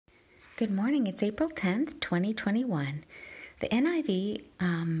Good morning. It's April 10th, 2021. The NIV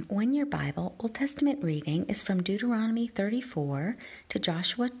One Year Bible Old Testament reading is from Deuteronomy 34 to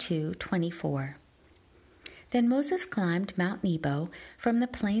Joshua 2:24. Then Moses climbed Mount Nebo from the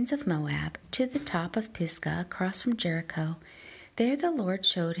plains of Moab to the top of Pisgah across from Jericho. There the Lord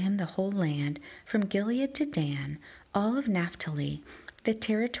showed him the whole land, from Gilead to Dan, all of Naphtali, the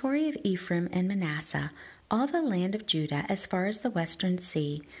territory of Ephraim and Manasseh, all the land of Judah as far as the western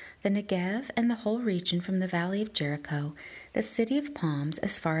sea, the Negev and the whole region from the valley of Jericho, the city of palms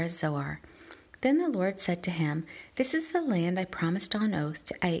as far as Zoar. Then the Lord said to him, "This is the land I promised on oath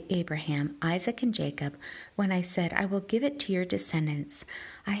to Abraham, Isaac, and Jacob, when I said, I will give it to your descendants.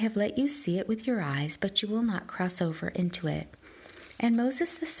 I have let you see it with your eyes, but you will not cross over into it." And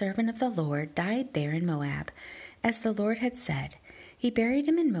Moses, the servant of the Lord, died there in Moab, as the Lord had said. He buried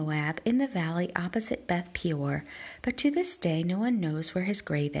him in Moab, in the valley opposite Beth Peor, but to this day no one knows where his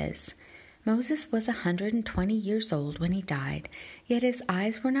grave is. Moses was 120 years old when he died, yet his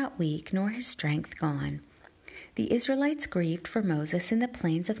eyes were not weak, nor his strength gone. The Israelites grieved for Moses in the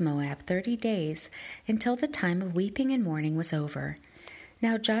plains of Moab 30 days, until the time of weeping and mourning was over.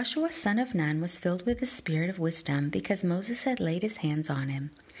 Now Joshua son of Nun was filled with the spirit of wisdom, because Moses had laid his hands on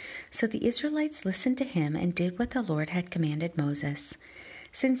him. So the Israelites listened to him and did what the Lord had commanded Moses.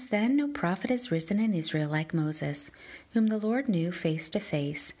 Since then no prophet has risen in Israel like Moses, whom the Lord knew face to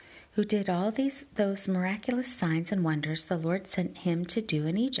face, who did all those miraculous signs and wonders the Lord sent him to do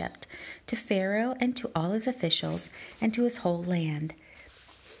in Egypt, to Pharaoh and to all his officials and to his whole land.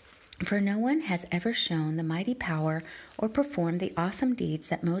 For no one has ever shown the mighty power or performed the awesome deeds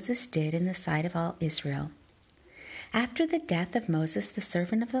that Moses did in the sight of all Israel. After the death of Moses, the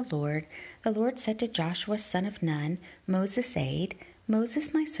servant of the Lord said to Joshua son of Nun, Moses' aide,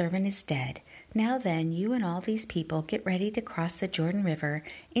 "Moses, my servant, is dead. Now then, you and all these people get ready to cross the Jordan River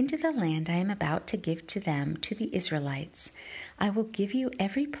into the land I am about to give to them, to the Israelites. I will give you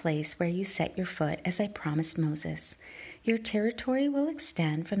every place where you set your foot, as I promised Moses. Your territory will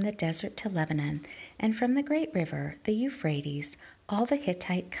extend from the desert to Lebanon, and from the great river, the Euphrates, all the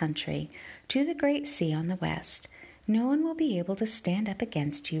Hittite country, to the great sea on the west. No one will be able to stand up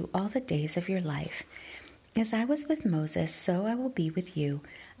against you all the days of your life. As I was with Moses, so I will be with you.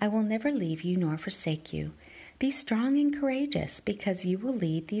 I will never leave you nor forsake you. Be strong and courageous, because you will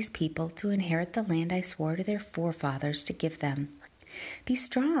lead these people to inherit the land I swore to their forefathers to give them. Be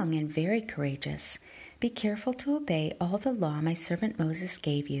strong and very courageous. Be careful to obey all the law my servant Moses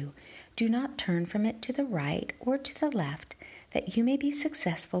gave you. Do not turn from it to the right or to the left, that you may be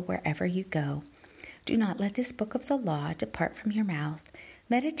successful wherever you go. Do not let this book of the law depart from your mouth.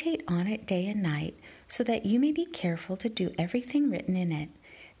 Meditate on it day and night, so that you may be careful to do everything written in it.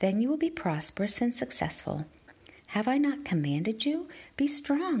 Then you will be prosperous and successful. Have I not commanded you? Be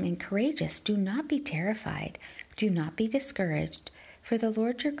strong and courageous. Do not be terrified. Do not be discouraged, for the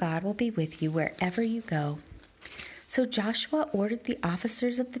Lord your God will be with you wherever you go." So Joshua ordered the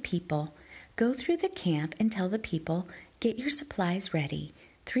officers of the people, "Go through the camp and tell the people, get your supplies ready.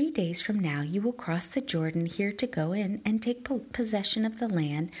 3 days from now you will cross the Jordan here to go in and take possession of the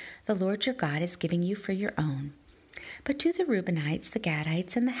land the Lord your God is giving you for your own." But to the Reubenites, the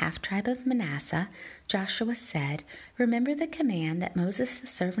Gadites, and the half-tribe of Manasseh, Joshua said, "Remember the command that Moses the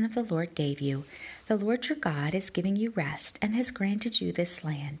servant of the Lord gave you. The Lord your God is giving you rest and has granted you this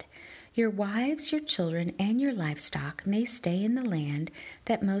land. Your wives, your children, and your livestock may stay in the land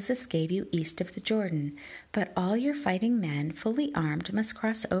that Moses gave you east of the Jordan, but all your fighting men, fully armed, must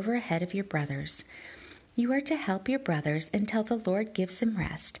cross over ahead of your brothers. You are to help your brothers until the Lord gives them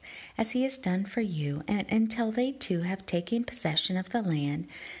rest, as he has done for you, and until they too have taken possession of the land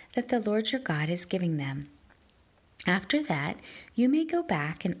that the Lord your God is giving them. After that, you may go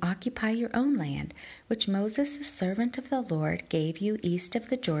back and occupy your own land, which Moses, the servant of the Lord, gave you east of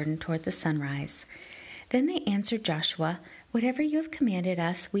the Jordan toward the sunrise." Then they answered Joshua, "Whatever you have commanded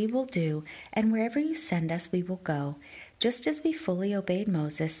us, we will do, and wherever you send us, we will go. Just as we fully obeyed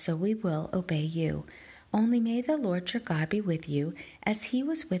Moses, so we will obey you. Only may the Lord your God be with you, as he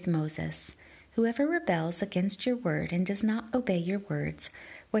was with Moses. Whoever rebels against your word and does not obey your words,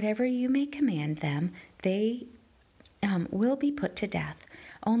 whatever you may command them, they will be put to death.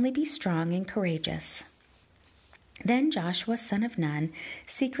 Only be strong and courageous." Then Joshua son of Nun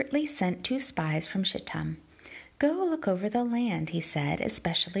secretly sent 2 spies from Shittim. "Go look over the land," he said,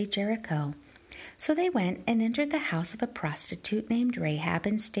 "especially Jericho." So they went and entered the house of a prostitute named Rahab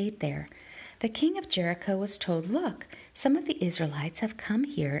and stayed there. The king of Jericho was told, "Look, some of the Israelites have come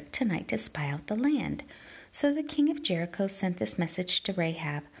here tonight to spy out the land." So the king of Jericho sent this message to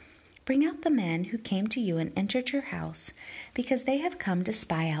Rahab, Bring out the men who came to you and entered your house, because they have come to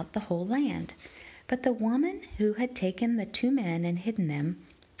spy out the whole land." But the woman who had taken the two men and hidden them,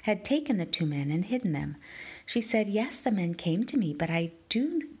 She said, "Yes, the men came to me, but I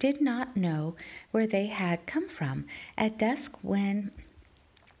did not know where they had come from. At dusk, when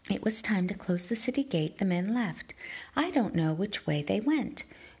it was time to close the city gate, the men left. I don't know which way they went.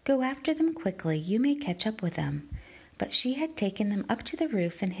 Go after them quickly. You may catch up with them." But she had taken them up to the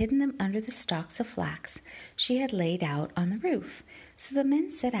roof and hidden them under the stalks of flax she had laid out on the roof. So the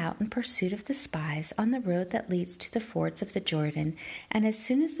men set out in pursuit of the spies on the road that leads to the fords of the Jordan, and as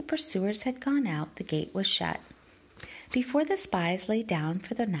soon as the pursuers had gone out, the gate was shut. Before the spies lay down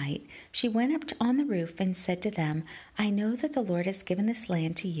for the night, she went up on the roof and said to them, "I know that the Lord has given this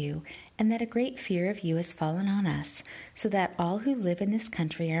land to you, and that a great fear of you has fallen on us, so that all who live in this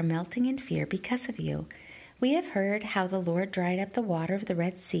country are melting in fear because of you. We have heard how the Lord dried up the water of the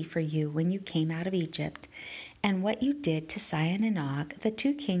Red Sea for you when you came out of Egypt, and what you did to Sihon and Og, the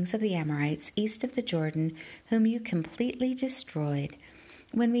two kings of the Amorites east of the Jordan, whom you completely destroyed.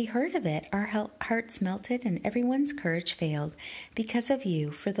 When we heard of it, our hearts melted and everyone's courage failed because of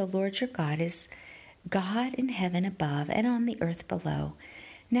you, for the Lord your God is God in heaven above and on the earth below.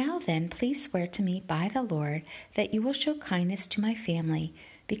 Now then, please swear to me by the Lord that you will show kindness to my family,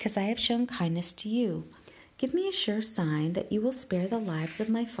 because I have shown kindness to you. Give me a sure sign that you will spare the lives of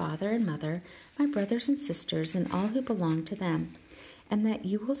my father and mother, my brothers and sisters, and all who belong to them, and that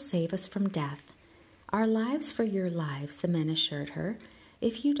you will save us from death." "Our lives for your lives," the men assured her.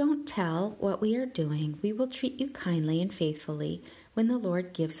 "If you don't tell what we are doing, we will treat you kindly and faithfully when the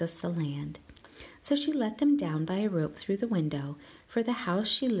Lord gives us the land." So she let them down by a rope through the window, for the house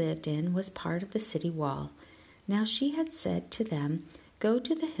she lived in was part of the city wall. Now she had said to them, "Go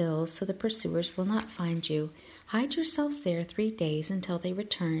to the hills so the pursuers will not find you. Hide yourselves there 3 days until they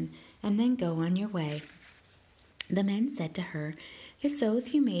return, and then go on your way." The men said to her, "This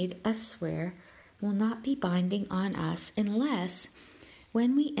oath you made us swear will not be binding on us unless,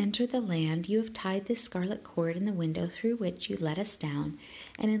 when we enter the land, you have tied this scarlet cord in the window through which you let us down,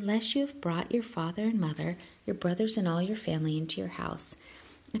 and unless you have brought your father and mother, your brothers and all your family into your house.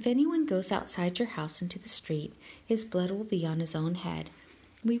 If anyone goes outside your house into the street, his blood will be on his own head.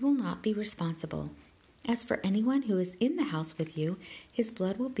 We will not be responsible. As for anyone who is in the house with you, his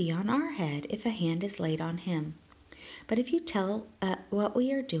blood will be on our head if a hand is laid on him. But if you tell what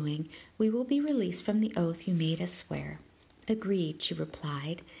we are doing, we will be released from the oath you made us swear." "Agreed," she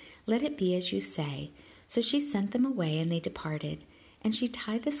replied. "Let it be as you say." So she sent them away, and they departed, and she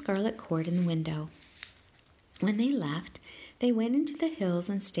tied the scarlet cord in the window. When they left, they went into the hills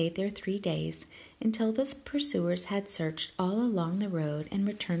and stayed there 3 days, until the pursuers had searched all along the road and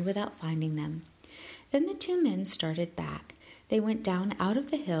returned without finding them. Then the two men started back. They went down out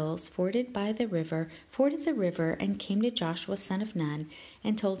of the hills, forded the river, and came to Joshua son of Nun,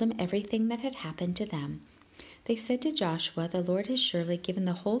 and told him everything that had happened to them. They said to Joshua, "The Lord has surely given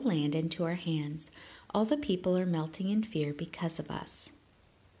the whole land into our hands. All the people are melting in fear because of us."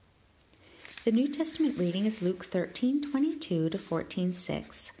 The New Testament reading is Luke 13:22 to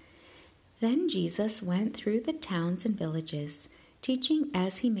 14:6. Then Jesus went through the towns and villages, teaching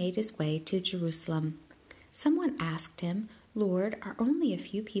as he made his way to Jerusalem. Someone asked him, "Lord, are only a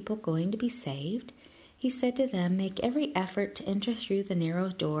few people going to be saved?" He said to them, "Make every effort to enter through the narrow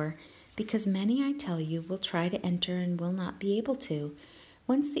door, because many, I tell you, will try to enter and will not be able to.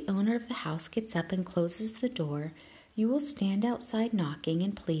 Once the owner of the house gets up and closes the door, you will stand outside knocking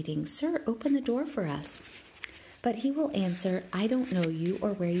and pleading, 'Sir, open the door for us.' But he will answer, 'I don't know you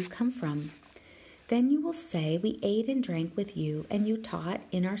or where you come from.' Then you will say, 'We ate and drank with you, and you taught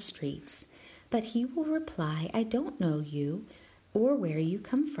in our streets.' But he will reply, 'I don't know you or where you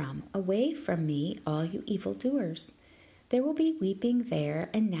come from. Away from me, all you evildoers.' There will be weeping there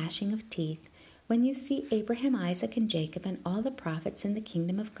and gnashing of teeth when you see Abraham, Isaac, and Jacob and all the prophets in the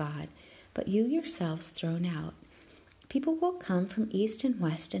kingdom of God, but you yourselves thrown out. People will come from east and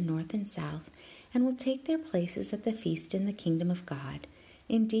west and north and south, and will take their places at the feast in the kingdom of God.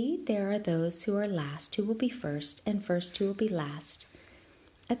 Indeed, there are those who are last who will be first, and first who will be last."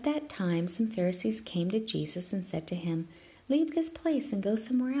 At that time, some Pharisees came to Jesus and said to him, "Leave this place and go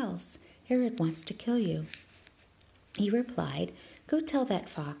somewhere else. Herod wants to kill you." He replied, "Go tell that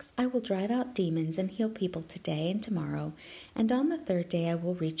fox, I will drive out demons and heal people today and tomorrow, and on the 3rd day I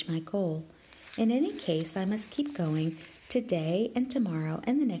will reach my goal. In any case, I must keep going today and tomorrow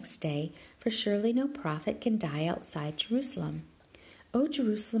and the next day, for surely no prophet can die outside Jerusalem. O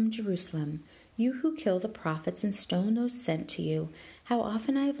Jerusalem, Jerusalem, You who kill the prophets and stone those sent to you, how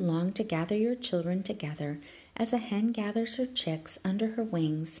often I have longed to gather your children together, as a hen gathers her chicks under her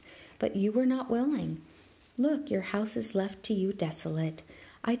wings, but you were not willing. Look, your house is left to you desolate.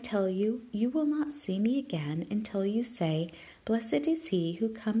 I tell you, you will not see me again until you say, Blessed is he who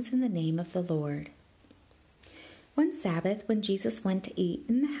comes in the name of the Lord. One Sabbath, when Jesus went to eat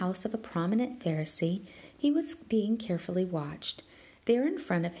in the house of a prominent Pharisee, he was being carefully watched. There in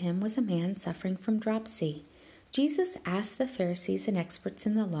front of him was a man suffering from dropsy. Jesus asked the Pharisees and experts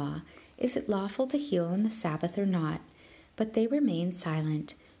in the law, Is it lawful to heal on the Sabbath or not? But they remained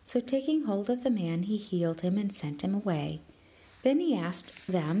silent. So taking hold of the man, he healed him and sent him away. Then he asked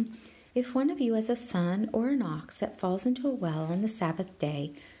them, If one of you has a son or an ox that falls into a well on the Sabbath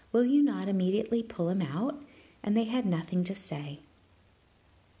day, will you not immediately pull him out? And they had nothing to say.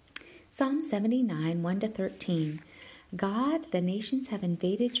 Psalm 79, 1-13. God, the nations have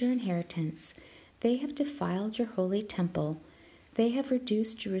invaded your inheritance. They have defiled your holy temple. They have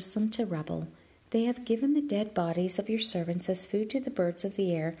reduced Jerusalem to rubble. They have given the dead bodies of your servants as food to the birds of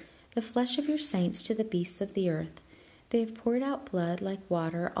the air, the flesh of your saints to the beasts of the earth. They have poured out blood like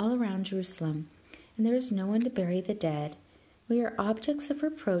water all around Jerusalem, and there is no one to bury the dead. We are objects of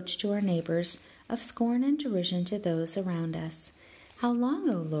reproach to our neighbors, of scorn and derision to those around us. How long,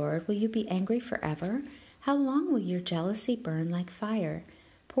 O Lord, will you be angry forever? How long will your jealousy burn like fire?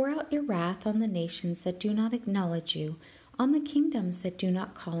 Pour out your wrath on the nations that do not acknowledge you, on the kingdoms that do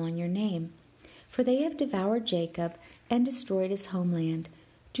not call on your name. For they have devoured Jacob and destroyed his homeland.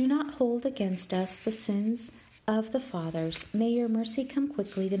 Do not hold against us the sins of the fathers. May your mercy come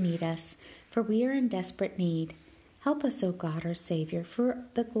quickly to meet us, for we are in desperate need. Help us, O God, our Savior, for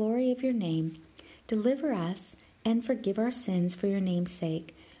the glory of your name. Deliver us and forgive our sins for your name's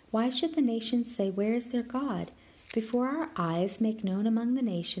sake. Why should the nations say, Where is their God? Before our eyes make known among the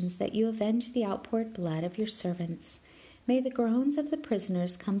nations that you avenge the outpoured blood of your servants. May the groans of the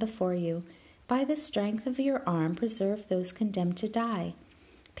prisoners come before you. By the strength of your arm preserve those condemned to die.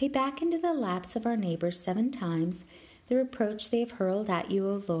 Pay back into the laps of our neighbors 7 times the reproach they have hurled at you,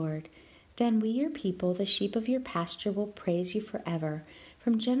 O Lord. Then we, your people, the sheep of your pasture, will praise you forever.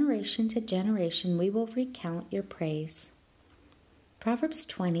 From generation to generation we will recount your praise. Proverbs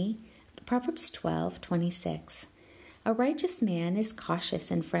 12:26. A righteous man is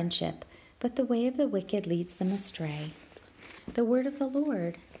cautious in friendship, but the way of the wicked leads them astray. The word of the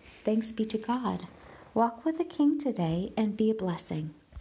Lord. Thanks be to God. Walk with the King today and be a blessing.